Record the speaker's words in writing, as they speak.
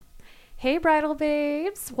Hey Bridal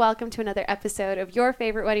Babes, welcome to another episode of your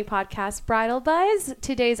favorite wedding podcast, Bridal Buzz.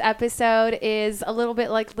 Today's episode is a little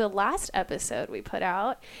bit like the last episode we put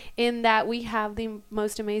out in that we have the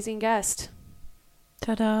most amazing guest.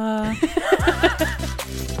 Ta-da!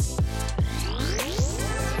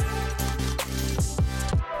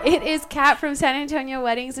 It is Kat from San Antonio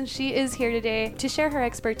Weddings, and she is here today to share her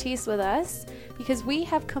expertise with us because we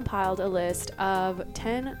have compiled a list of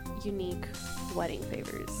 10 unique wedding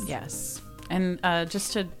favors. Yes. And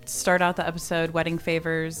just to start out the episode, wedding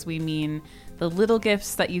favors, we mean the little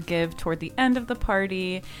gifts that you give toward the end of the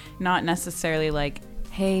party, not necessarily like,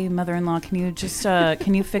 hey, mother-in-law, can you just,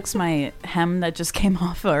 can you fix my hem that just came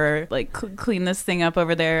off, or like clean this thing up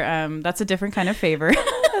over there? That's a different kind of favor.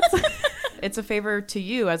 It's a favor to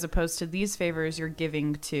you as opposed to these favors you're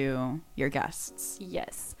giving to your guests.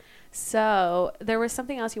 Yes. So there was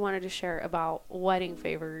something else you wanted to share about wedding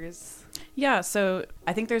favors. Yeah, so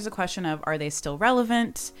I think there's a question of, are they still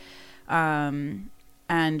relevant? And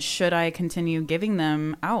should I continue giving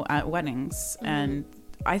them out at weddings? Mm-hmm. And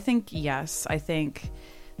I think yes. I think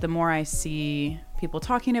the more I see people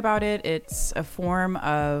talking about it, it's a form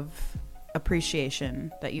of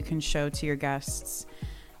appreciation that you can show to your guests.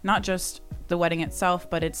 Not just the wedding itself,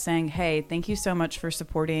 but it's saying, hey, thank you so much for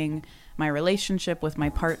supporting my relationship with my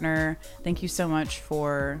partner. Thank you so much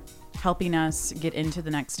for helping us get into the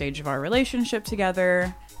next stage of our relationship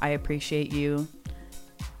together. I appreciate you.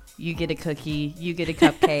 You get a cookie. You get a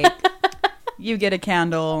cupcake. You get a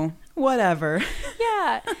candle. Whatever.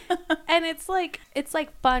 Yeah. And it's like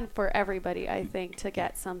fun for everybody, I think, to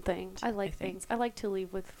get something. I like things. I like to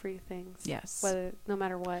leave with free things. Yes. No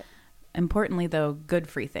matter what. Importantly, though, good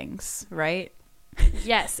free things, right?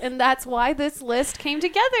 Yes, and that's why this list came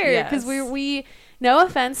together. Because we, no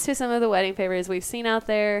offense to some of the wedding favors we've seen out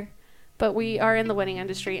there, but we are in the wedding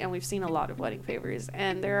industry and we've seen a lot of wedding favors.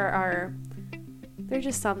 And there are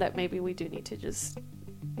just some that maybe we do need to just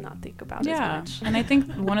not think about as much. And I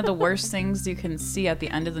think one of the worst things you can see at the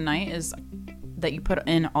end of the night is that you put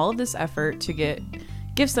in all of this effort to get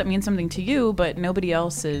gifts that mean something to you, but nobody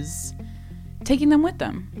else is taking them with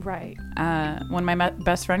them. Right. When my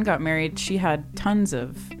best friend got married, she had tons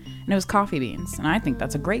of, and it was coffee beans, and I think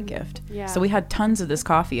that's a great gift. Yeah. So we had tons of this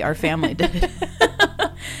coffee, our family did,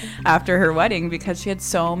 after her wedding, because she had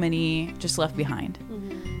so many just left behind.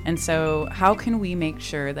 Mm-hmm. And so how can we make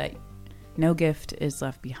sure that no gift is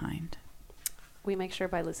left behind? We make sure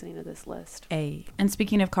by listening to this list. And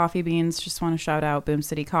speaking of coffee beans, just want to shout out Boom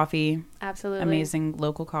City Coffee. Absolutely. Amazing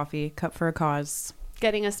local coffee, cut for a cause.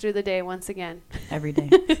 Getting us through the day once again. Every day.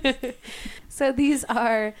 So these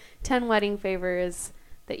are 10 wedding favors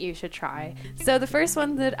that you should try. So the first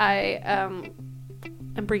one that I am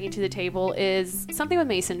bringing to the table is something with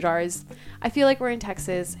mason jars. I feel like we're in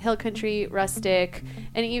Texas, hill country, rustic,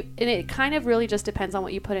 and it kind of really just depends on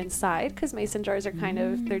what you put inside, because mason jars are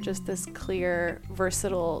they're just this clear,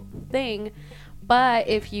 versatile thing. But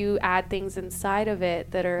if you add things inside of it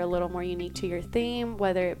that are a little more unique to your theme,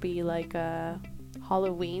 whether it be like a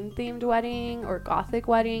Halloween themed wedding or gothic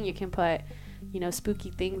wedding, you can put, spooky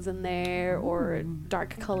things in there or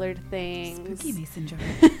dark colored things. Spooky mason jar.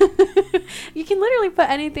 You can literally put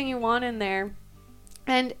anything you want in there.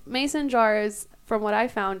 And mason jars, from what I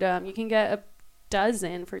found, you can get a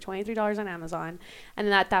dozen for $23 on Amazon. And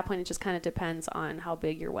then at that point, it just kind of depends on how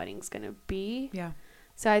big your wedding's going to be. Yeah.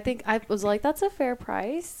 So I think I was like, that's a fair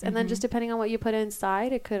price. And then just depending on what you put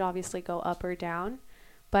inside, it could obviously go up or down.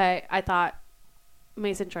 But I thought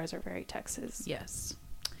mason jars are very Texas. Yes.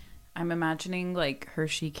 I'm imagining like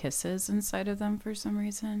Hershey Kisses inside of them for some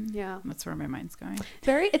reason. Yeah. That's where my mind's going.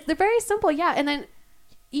 They're very simple. Yeah. And then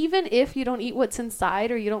even if you don't eat what's inside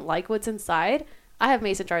or you don't like what's inside, I have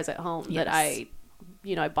mason jars at home that I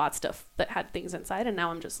bought stuff that had things inside, and now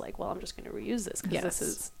I'm just like, well, I'm just going to reuse this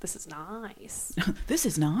because this is nice. This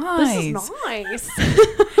is nice. This is nice.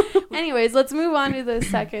 Anyways, let's move on to the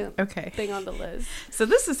second thing on the list. So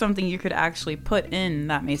this is something you could actually put in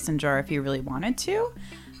that mason jar if you really wanted to.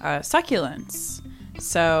 Succulents.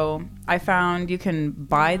 So I found you can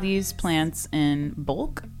buy these plants in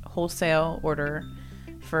bulk, wholesale order,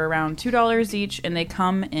 for around $2 each, and they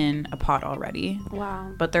come in a pot already.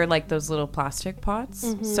 Wow. But they're like those little plastic pots.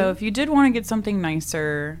 Mm-hmm. So if you did want to get something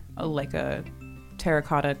nicer, like a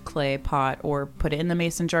terracotta clay pot, or put it in the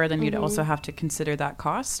mason jar, then you'd also have to consider that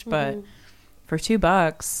cost. But for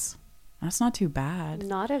 $2, that's not too bad.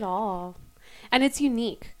 Not at all. And it's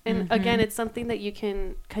unique. And again, it's something that you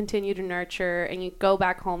can continue to nurture, and you go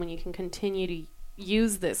back home and you can continue to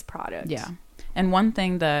use this product. Yeah. And one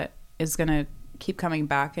thing that is going to keep coming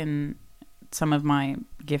back in some of my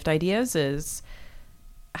gift ideas is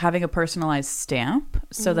having a personalized stamp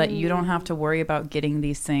so that you don't have to worry about getting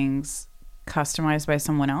these things customized by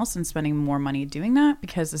someone else and spending more money doing that,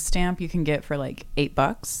 because a stamp you can get for like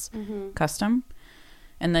 $8 custom,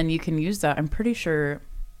 and then you can use that. I'm pretty sure,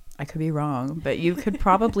 I could be wrong, but you could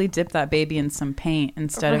probably dip that baby in some paint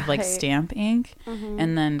instead of like stamp ink,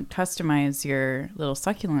 and then customize your little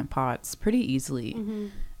succulent pots pretty easily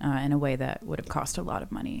in a way that would have cost a lot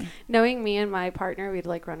of money. Knowing me and my partner, we'd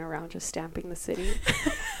like run around just stamping the city.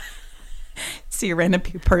 See a random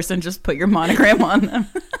person, just put your monogram on them.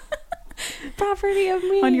 Property of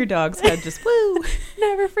me. On your dog's head, just woo.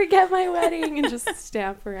 Never forget my wedding, and just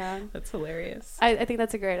stamp around. That's hilarious. I think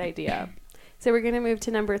that's a great idea. So we're going to move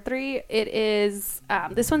to number 3. It is,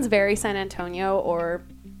 this one's very San Antonio, or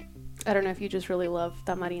I don't know if you just really love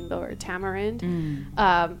tamarindo or tamarind.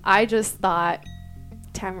 I just thought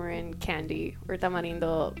tamarind candy or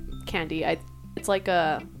tamarindo candy. It's like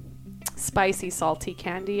a spicy, salty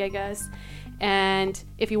candy, I guess. And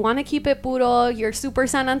if you want to keep it puro, you're super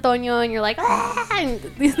San Antonio and you're like, and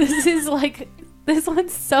this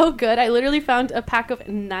one's so good. I literally found a pack of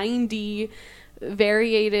 90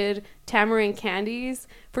 variated tamarind candies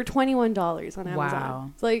for $21 on Amazon.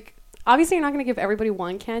 Wow. It's like, obviously you're not going to give everybody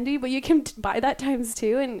one candy, but you can buy that times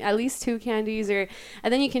 2 and at least 2 candies, and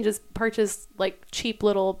then you can just purchase like cheap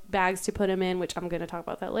little bags to put them in, which I'm going to talk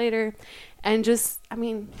about that later. And just, I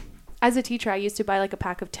mean, as a teacher, I used to buy like a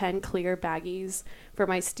pack of 10 clear baggies for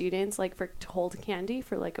my students, like to hold candy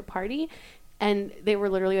for like a party. And they were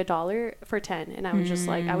literally $1 for 10. And I was just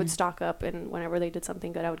like, I would stock up, and whenever they did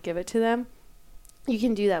something good, I would give it to them. You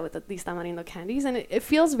can do that with these tamarindo candies. And it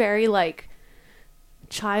feels very like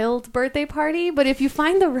child birthday party. But if you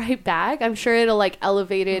find the right bag, I'm sure it'll like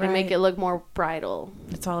elevate it and make it look more bridal.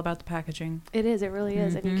 It's all about the packaging. It is. It really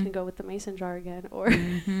is. And you can go with the mason jar again. Or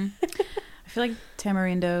I feel like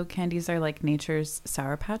tamarindo candies are like nature's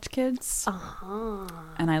Sour Patch Kids.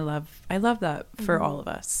 And I love that for all of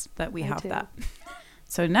us, that we have that.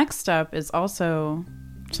 So next up is also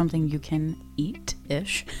something you can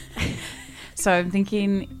eat-ish. So I'm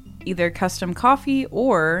thinking either custom coffee,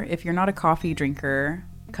 or if you're not a coffee drinker,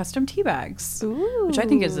 custom tea bags. Ooh. Which I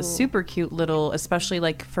think is a super cute little, especially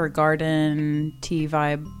like for garden tea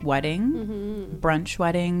vibe wedding, brunch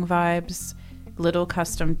wedding vibes. Little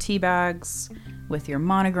custom tea bags with your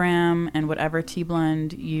monogram and whatever tea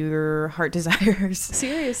blend your heart desires.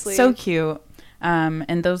 Seriously. So cute.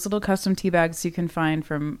 And those little custom tea bags you can find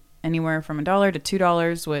from anywhere from $1 to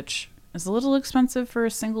 $2, which is a little expensive for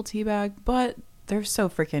a single tea bag, but they're so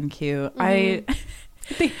freaking cute.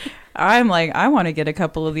 I'm like, I want to get a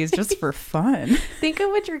couple of these just for fun. Think of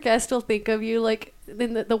what your guest will think of you, like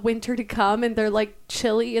in the winter to come, and they're like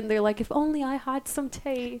chilly, and they're like, if only I had some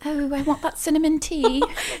tea. Oh, I want that cinnamon tea.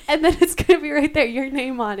 And then it's going to be right there, your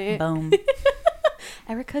name on it. Boom.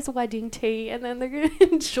 Erica's wedding tea, and then they're going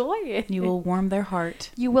to enjoy it. You will warm their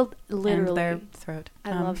heart. You will literally. And their throat.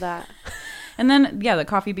 I love that. And then, yeah, the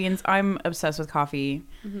coffee beans. I'm obsessed with coffee.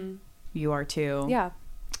 You are too. Yeah.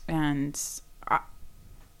 And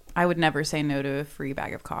I would never say no to a free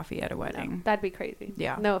bag of coffee at a wedding. No, that'd be crazy.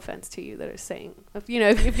 Yeah. No offense to you that are saying,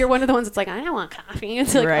 if you're one of the ones that's like, I don't want coffee.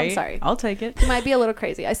 It's like, I'm sorry. I'll take it. You might be a little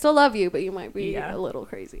crazy. I still love you, but you might be a little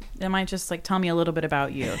crazy. It might just like tell me a little bit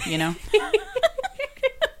about you, you know?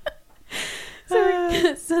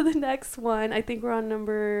 So the next one, I think we're on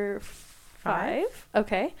number 5.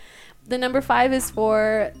 Okay. The number 5 is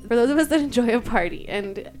for those of us that enjoy a party.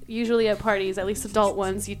 And usually at parties, at least adult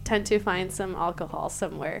ones, you tend to find some alcohol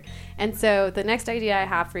somewhere. And so the next idea I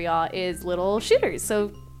have for y'all is little shooters.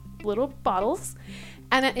 So little bottles.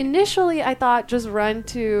 And initially I thought just run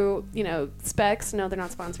to, Specs. No, they're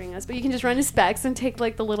not sponsoring us. But you can just run to Specs and take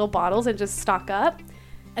like the little bottles and just stock up.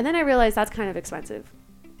 And then I realized that's kind of expensive.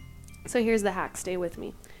 So here's the hack. Stay with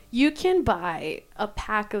me. You can buy a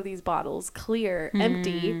pack of these bottles, clear,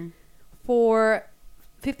 empty, for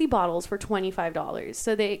 50 bottles for $25.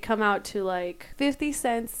 So they come out to like 50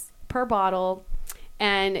 cents per bottle,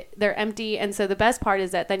 and they're empty. And so the best part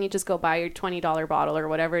is that then you just go buy your $20 bottle or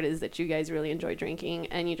whatever it is that you guys really enjoy drinking,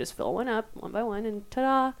 and you just fill one up one by one, and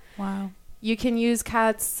ta-da. Wow. You can use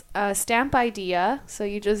Kat's stamp idea. So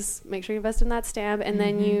you just make sure you invest in that stamp, and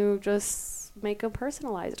then you just make them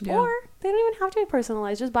personalized. Yeah. Or they don't even have to be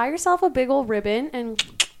personalized. Just buy yourself a big old ribbon and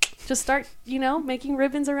just start, making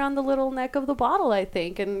ribbons around the little neck of the bottle, I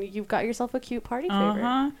think. And you've got yourself a cute party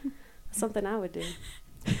favorite. Something I would do.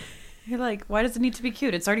 You're like, why does it need to be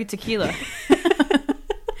cute? It's already tequila.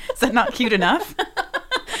 Is that not cute enough?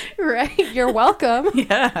 Right. You're welcome.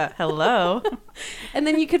 Yeah. Hello. And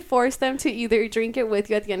then you could force them to either drink it with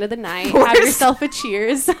you at the end of the night, have yourself a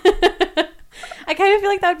cheers. I kind kind of feel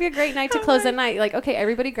like that would be a great night to close the night. Like, okay,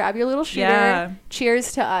 everybody grab your little shooter. Yeah.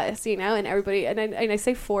 Cheers to us, you know, and everybody, and I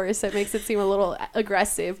say force, so it makes it seem a little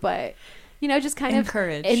aggressive, but, you know, just kind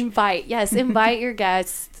Encourage. of invite your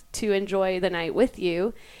guests to enjoy the night with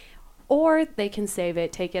you. Or they can save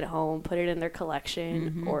it, take it home, put it in their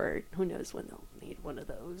collection, or who knows when they'll need one of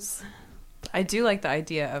those. I do like the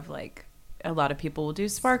idea of like a lot of people will do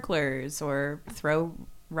sparklers or throw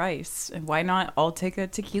rice, and why not all take a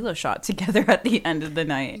tequila shot together at the end of the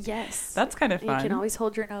night? Yes. That's kind of fun. You can always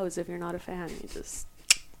hold your nose if you're not a fan.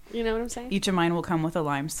 You know what I'm saying? Each of mine will come with a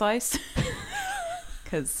lime slice.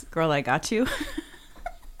 Because, girl, I got you.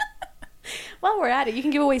 While we're at it, you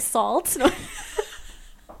can give away salt.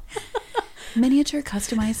 Miniature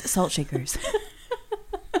customized salt shakers.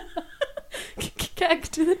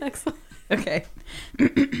 To the next one. Okay.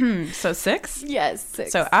 So 6? Yes,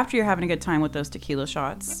 6. So after you're having a good time with those tequila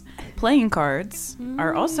shots, playing cards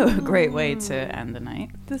are also a great way to end the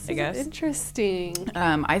night. This I is guess. interesting.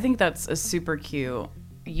 I think that's a super cute,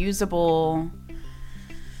 usable.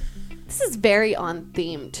 This is very on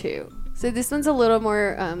theme too. So this one's a little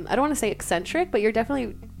more, I don't want to say eccentric, but you're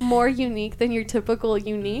definitely more unique than your typical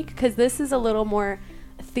unique, because this is a little more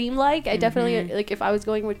theme-like. I definitely, like, if I was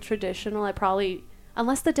going with traditional, I probably,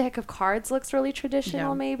 unless the deck of cards looks really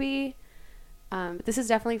traditional, maybe. This is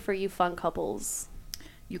definitely for you fun couples.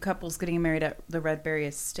 You couples getting married at the Redberry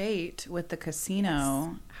Estate with the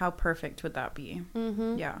casino. How perfect would that be?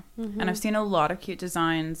 Yeah. And I've seen a lot of cute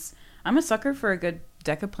designs. I'm a sucker for a good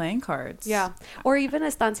deck of playing cards. Yeah. Or even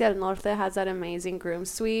Estancia del Norte has that amazing groom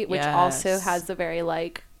suite, which also has the very,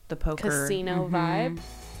 like, the poker casino vibe.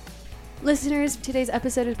 Listeners, today's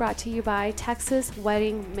episode is brought to you by Texas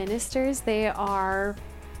Wedding Ministers. They are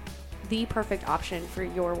the perfect option for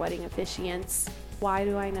your wedding officiants. Why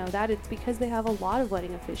do I know that? It's because they have a lot of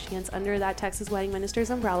wedding officiants under that Texas Wedding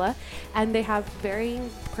Ministers umbrella, and they have varying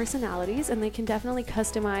personalities, and they can definitely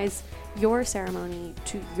customize your ceremony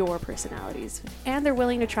to your personalities. And they're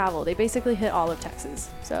willing to travel. They basically hit all of Texas.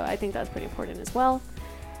 So I think that's pretty important as well.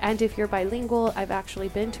 And if you're bilingual, I've actually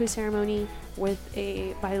been to a ceremony with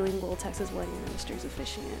a bilingual Texas Wedding Ministers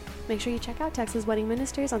officiant. Make sure you check out Texas Wedding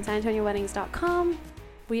Ministers on SanAntonioWeddings.com.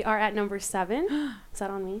 We are at number 7. Is that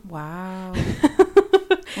on me? Wow.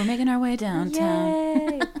 We're making our way downtown.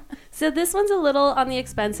 Yay. So this one's a little on the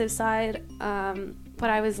expensive side, but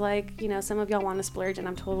I was like, you know, some of y'all want to splurge, and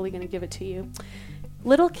I'm totally going to give it to you.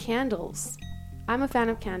 Little candles. I'm a fan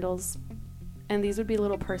of candles, and these would be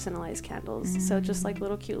little personalized candles. So just like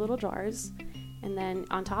little cute little jars, and then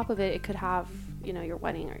on top of it, it could have, you know, your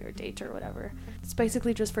wedding or your date or whatever. It's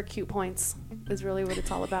basically just for cute points is really what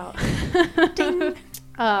it's all about. Ding.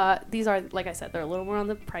 These are, like I said, they're a little more on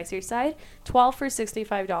the pricier side. 12 for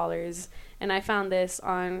 $65, and I found this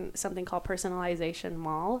on something called Personalization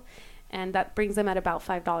Mall, and that brings them at about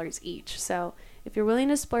 $5 each. So if you're willing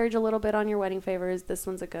to splurge a little bit on your wedding favors, this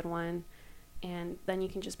one's a good one. And then you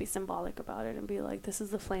can just be symbolic about it and be like, this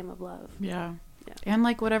is the flame of love. Yeah. And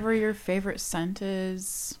like whatever your favorite scent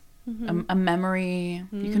is, a memory,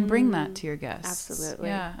 you can bring that to your guests. Absolutely.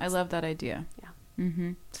 Yeah, I love that idea.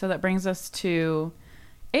 Yeah. So that brings us to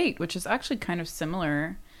 8, which is actually kind of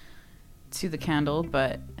similar to the candle,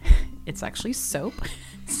 but it's actually soap.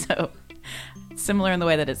 So similar in the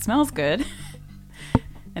way that it smells good.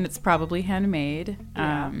 And it's probably handmade.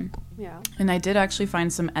 Yeah. And I did actually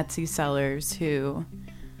find some Etsy sellers who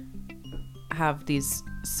have these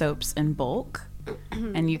soaps in bulk.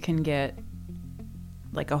 And you can get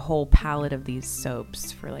like a whole pallet of these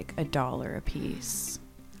soaps for like $1 a piece.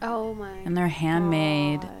 Oh my. And they're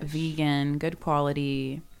handmade, gosh. vegan, good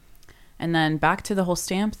quality. And then back to the whole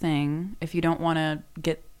stamp thing. If you don't want to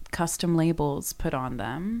get custom labels put on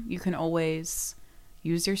them, you can always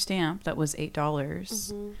use your stamp that was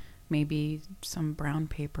 $8. Maybe some brown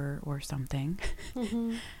paper or something.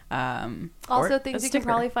 Also or things a you can sticker.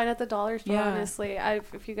 probably find at the dollar store, Yeah. honestly.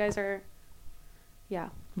 If you guys are... Yeah.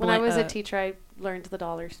 When I was a teacher, I learned the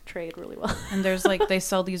dollar trade really well. And there's like, they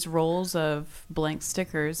sell these rolls of blank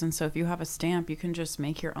stickers. And so if you have a stamp, you can just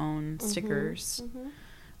make your own stickers.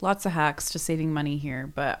 Lots of hacks to saving money here.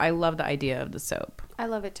 But I love the idea of the soap. I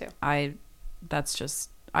love it too. I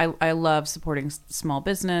love supporting small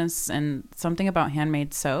business, and something about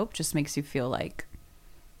handmade soap just makes you feel like,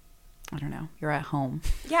 I don't know, you're at home.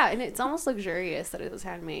 Yeah, and it's almost luxurious that it was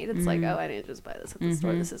handmade. It's like, oh, I didn't just buy this at the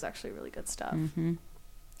store. This is actually really good stuff.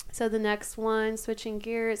 So the next one, switching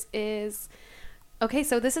gears, is... Okay,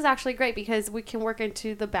 so this is actually great because we can work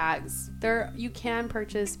into the bags. You can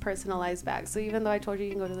purchase personalized bags. So even though I told you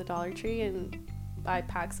can go to the Dollar Tree and buy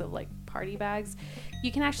packs of like party bags,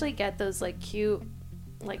 you can actually get those like cute,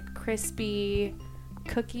 like crispy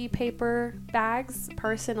cookie paper bags,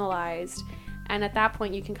 personalized. And at that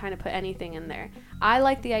point, you can kind of put anything in there. I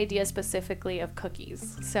like the idea specifically of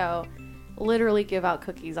cookies. So literally give out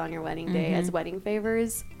cookies on your wedding day as wedding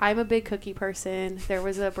favors. I'm a big cookie person. There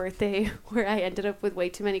was a birthday where I ended up with way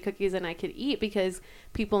too many cookies than I could eat because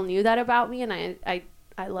people knew that about me, and I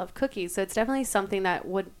love cookies. So it's definitely something that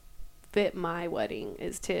would fit my wedding,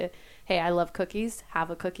 is to, hey, I love cookies, have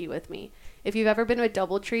a cookie with me. If you've ever been to a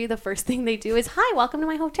DoubleTree, the first thing they do is, hi, welcome to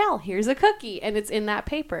my hotel, here's a cookie, and it's in that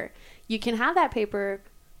paper. You can have that paper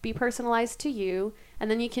be personalized to you,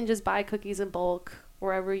 and then you can just buy cookies in bulk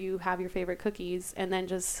wherever you have your favorite cookies, and then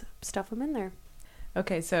just stuff them in there.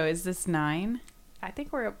 Okay, so is this 9? I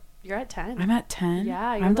think you're at 10. I'm at 10? Yeah,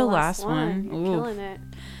 I'm the last one. You're killing it.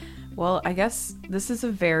 Well, I guess this is a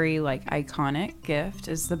very iconic gift,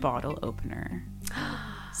 is the bottle opener.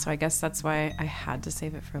 So I guess that's why I had to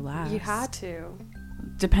save it for last. You had to.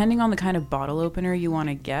 Depending on the kind of bottle opener you want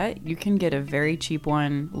to get, you can get a very cheap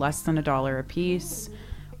one, less than $1 a piece,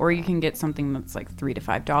 or you can get something that's like $3 to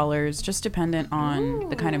 $5, just dependent on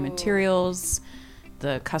the kind of materials,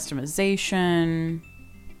 the customization,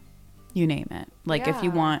 you name it. If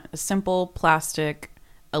you want a simple plastic,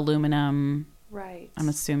 aluminum, right? I'm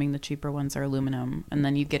assuming the cheaper ones are aluminum, and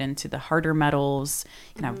then you get into the harder metals.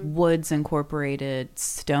 You can have woods incorporated,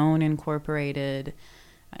 stone incorporated,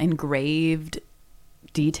 engraved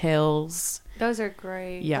details. Those are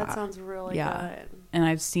great. Yeah. That sounds really good. And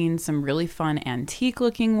I've seen some really fun antique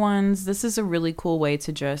looking ones. This is a really cool way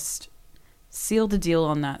to just seal the deal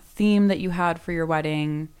on that theme that you had for your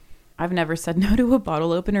wedding. I've never said no to a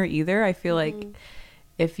bottle opener either. I feel like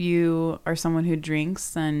if you are someone who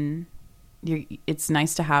drinks, then it's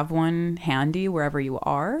nice to have one handy wherever you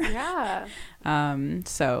are. Yeah.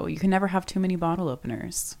 So you can never have too many bottle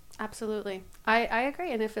openers. Absolutely. I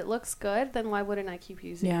agree. And if it looks good, then why wouldn't I keep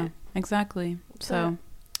using it? Yeah, exactly. So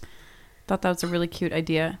thought that was a really cute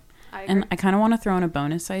idea. I agree. And I kind of want to throw in a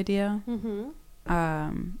bonus idea. Mm-hmm.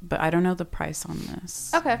 But I don't know the price on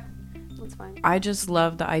this. Okay. That's fine. I just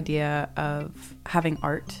love the idea of having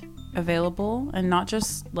art available, and not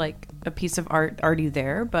just a piece of art already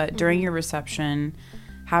there, but during your reception,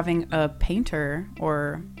 having a painter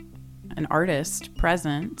or an artist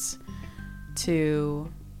present to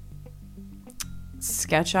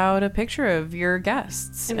sketch out a picture of your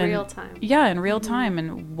guests In real time. Yeah, in real time.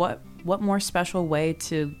 And what more special way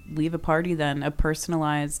to leave a party than a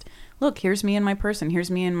personalized, look, here's me and my person, here's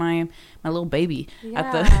me and my little baby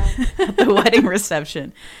at the wedding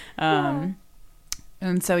reception.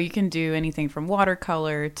 And so you can do anything from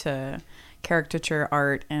watercolor to caricature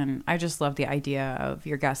art, and I just love the idea of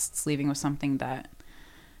your guests leaving with something that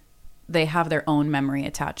they have their own memory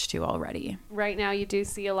attached to already. Right now you do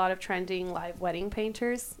see a lot of trending live wedding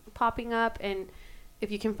painters popping up, and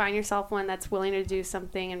if you can find yourself one that's willing to do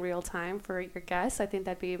something in real time for your guests, I think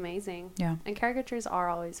that'd be amazing. Yeah. And caricatures are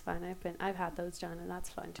always fun. I've had those done, and that's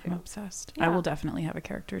fun too. I'm obsessed. Yeah. I will definitely have a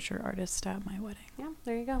caricature artist at my wedding. Yeah,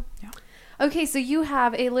 there you go. Yeah. Okay, so you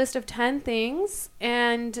have a list of 10 things,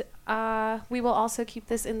 and we will also keep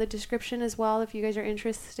this in the description as well if you guys are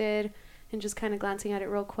interested in just kind of glancing at it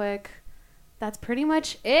real quick. That's pretty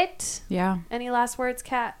much it. Yeah. Any last words,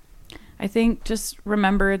 Kat? I think just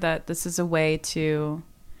remember that this is a way to,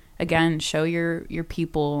 again, show your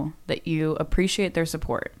people that you appreciate their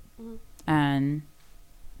support. And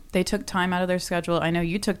they took time out of their schedule. I know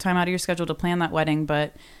you took time out of your schedule to plan that wedding,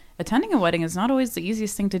 but attending a wedding is not always the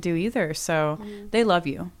easiest thing to do either. So they love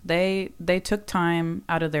you. They took time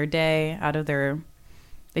out of their day,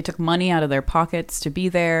 they took money out of their pockets to be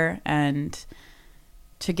there, and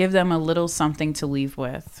to give them a little something to leave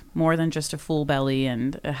with, more than just a full belly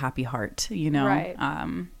and a happy heart, Right.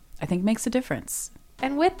 I think makes a difference.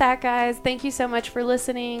 And with that, guys, thank you so much for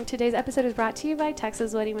listening. Today's episode is brought to you by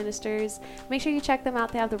Texas Wedding Ministers. Make sure you check them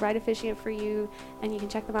out. They have the right officiant for you, and you can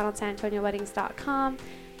check them out on SanAntonioWeddings.com.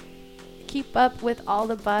 Keep up with all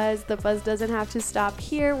the buzz. The buzz doesn't have to stop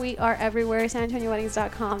here. We are everywhere,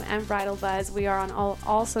 SanAntonioWeddings.com and Bridal Buzz. We are on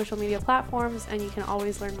all social media platforms, and you can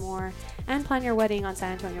always learn more and plan your wedding on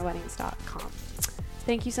SanAntonioWeddings.com.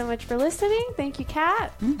 Thank you so much for listening. Thank you,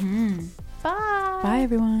 Kat. Mm-hmm. Bye. Bye,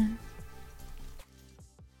 everyone.